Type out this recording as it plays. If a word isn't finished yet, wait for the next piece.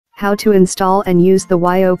How to install and use the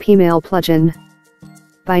YOPMail plugin.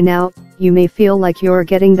 By now, you may feel like you're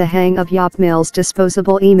getting the hang of YOPMail's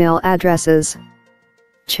disposable email addresses.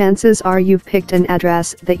 Chances are you've picked an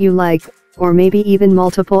address that you like, or maybe even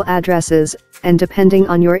multiple addresses, and depending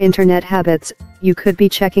on your internet habits, you could be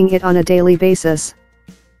checking it on a daily basis.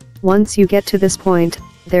 Once you get to this point,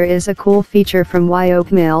 there is a cool feature from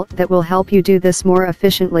YOPMail that will help you do this more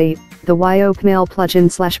efficiently, the YOPMail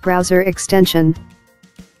plugin/browser extension.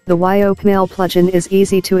 The YOPMail plugin is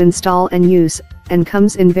easy to install and use, and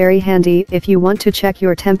comes in very handy if you want to check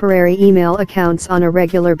your temporary email accounts on a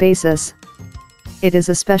regular basis. It is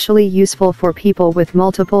especially useful for people with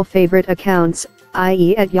multiple favorite accounts,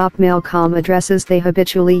 i.e. at YOPMail.com addresses they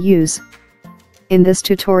habitually use. In this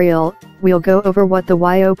tutorial, we'll go over what the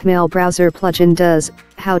YOPMail browser plugin does,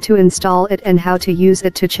 how to install it and how to use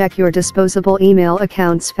it to check your disposable email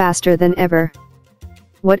accounts faster than ever.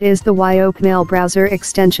 What is the YOPMail browser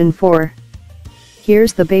extension for?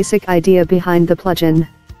 Here's the basic idea behind the plugin.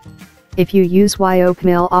 If you use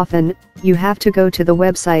YOPMail often, you have to go to the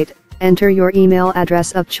website, enter your email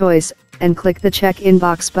address of choice, and click the check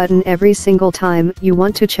inbox button every single time you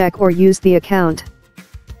want to check or use the account.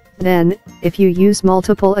 Then, if you use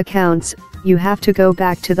multiple accounts, you have to go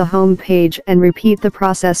back to the home page and repeat the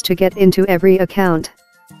process to get into every account.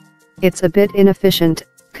 It's a bit inefficient,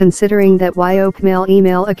 considering that YOPMail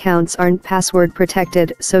email accounts aren't password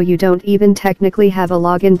protected, so you don't even technically have a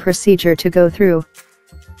login procedure to go through.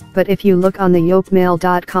 But if you look on the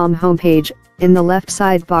YOPMail.com homepage, in the left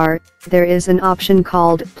sidebar, there is an option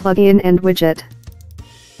called Plugin and Widget.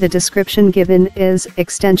 The description given is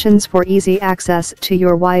extensions for easy access to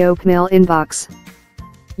your YOPMail inbox.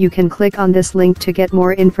 You can click on this link to get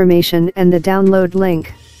more information and the download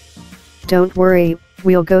link. Don't worry,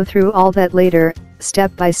 we'll go through all that later,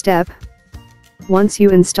 step by step. Once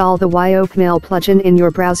you install the YOPMail plugin in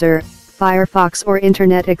your browser, Firefox or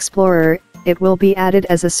Internet Explorer, it will be added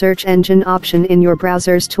as a search engine option in your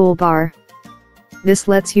browser's toolbar. This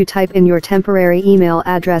lets you type in your temporary email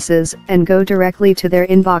addresses and go directly to their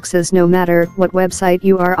inboxes no matter what website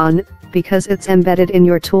you are on, because it's embedded in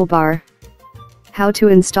your toolbar. How to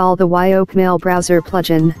install the YOPMail browser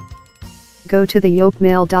plugin. Go to the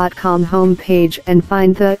YOPMail.com home page and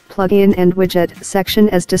find the Plugin and Widget section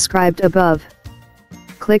as described above.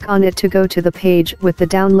 Click on it to go to the page with the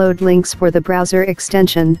download links for the browser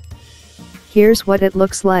extension. Here's what it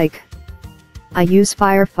looks like. I use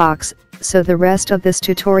Firefox, so the rest of this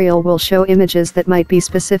tutorial will show images that might be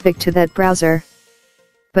specific to that browser.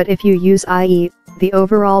 But if you use IE, the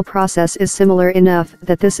overall process is similar enough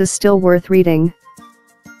that this is still worth reading.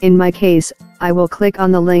 In my case, I will click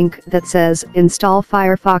on the link that says Install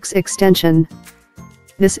Firefox Extension.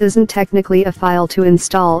 This isn't technically a file to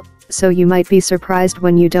install, so you might be surprised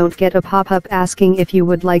when you don't get a pop-up asking if you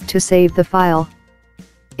would like to save the file.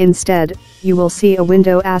 Instead, you will see a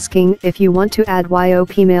window asking if you want to add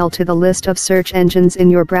YOPMail to the list of search engines in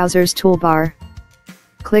your browser's toolbar.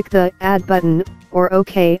 Click the Add button, or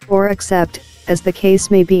OK or Accept, as the case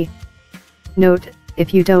may be. Note,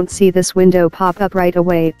 if you don't see this window pop up right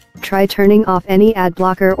away, try turning off any ad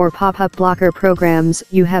blocker or pop-up blocker programs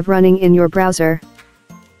you have running in your browser.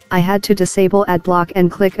 I had to disable AdBlock and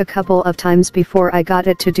click a couple of times before I got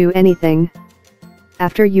it to do anything.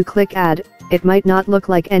 After you click Add, it might not look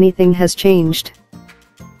like anything has changed.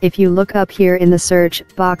 If you look up here in the search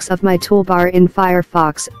box of my toolbar in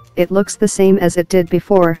Firefox, it looks the same as it did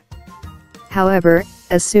before. However,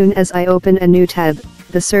 as soon as I open a new tab,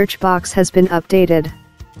 the search box has been updated.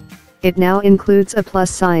 It now includes a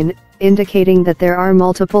plus sign, indicating that there are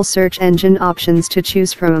multiple search engine options to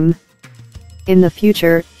choose from. In the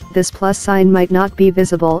future, this plus sign might not be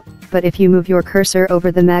visible, but if you move your cursor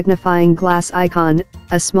over the magnifying glass icon,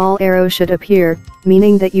 a small arrow should appear,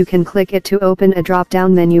 meaning that you can click it to open a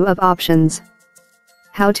drop-down menu of options.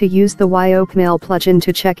 How to use the YOPMail plugin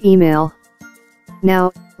to check email.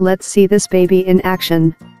 Now, let's see this baby in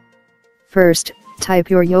action. First, type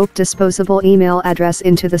your YOP disposable email address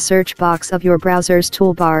into the search box of your browser's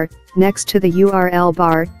toolbar, next to the URL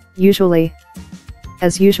bar, usually.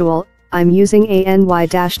 As usual, I'm using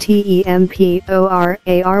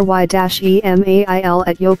ANY-TEMPORARY-EMAIL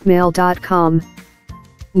at YOPMail.com.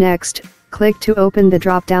 Next, click to open the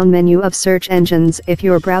drop-down menu of search engines if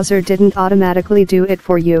your browser didn't automatically do it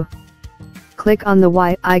for you. Click on the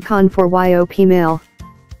Y icon for YOPMail.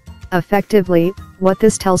 Effectively, what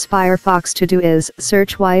this tells Firefox to do is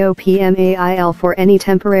search YOPMail for any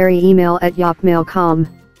temporary email at YOPMail.com.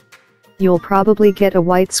 You'll probably get a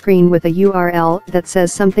white screen with a URL that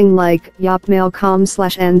says something like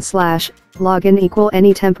yopmail.com/n/login =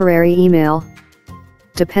 any temporary email.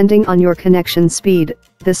 Depending on your connection speed,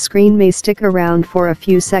 the screen may stick around for a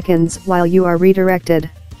few seconds while you are redirected.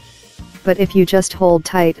 But if you just hold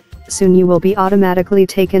tight, soon you will be automatically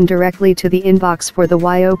taken directly to the inbox for the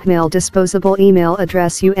YOPMail disposable email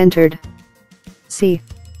address you entered. See?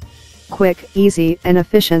 Quick, easy, and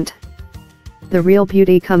efficient. The real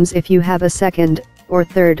beauty comes if you have a second, or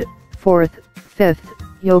third, fourth, fifth,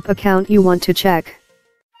 YOP account you want to check.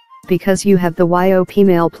 Because you have the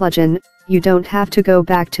YOPMail plugin, you don't have to go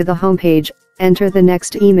back to the homepage, enter the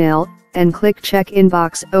next email, and click check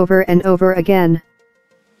inbox over and over again.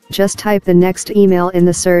 Just type the next email in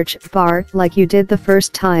the search bar like you did the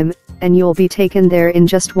first time, and you'll be taken there in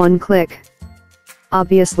just one click.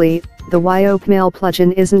 Obviously, the YOPMail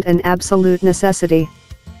plugin isn't an absolute necessity.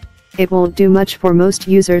 It won't do much for most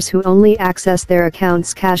users who only access their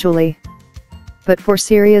accounts casually. But for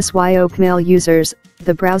serious YOPMail users,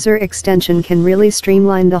 the browser extension can really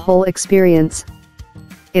streamline the whole experience.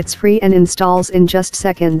 It's free and installs in just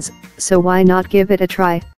seconds, so why not give it a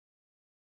try?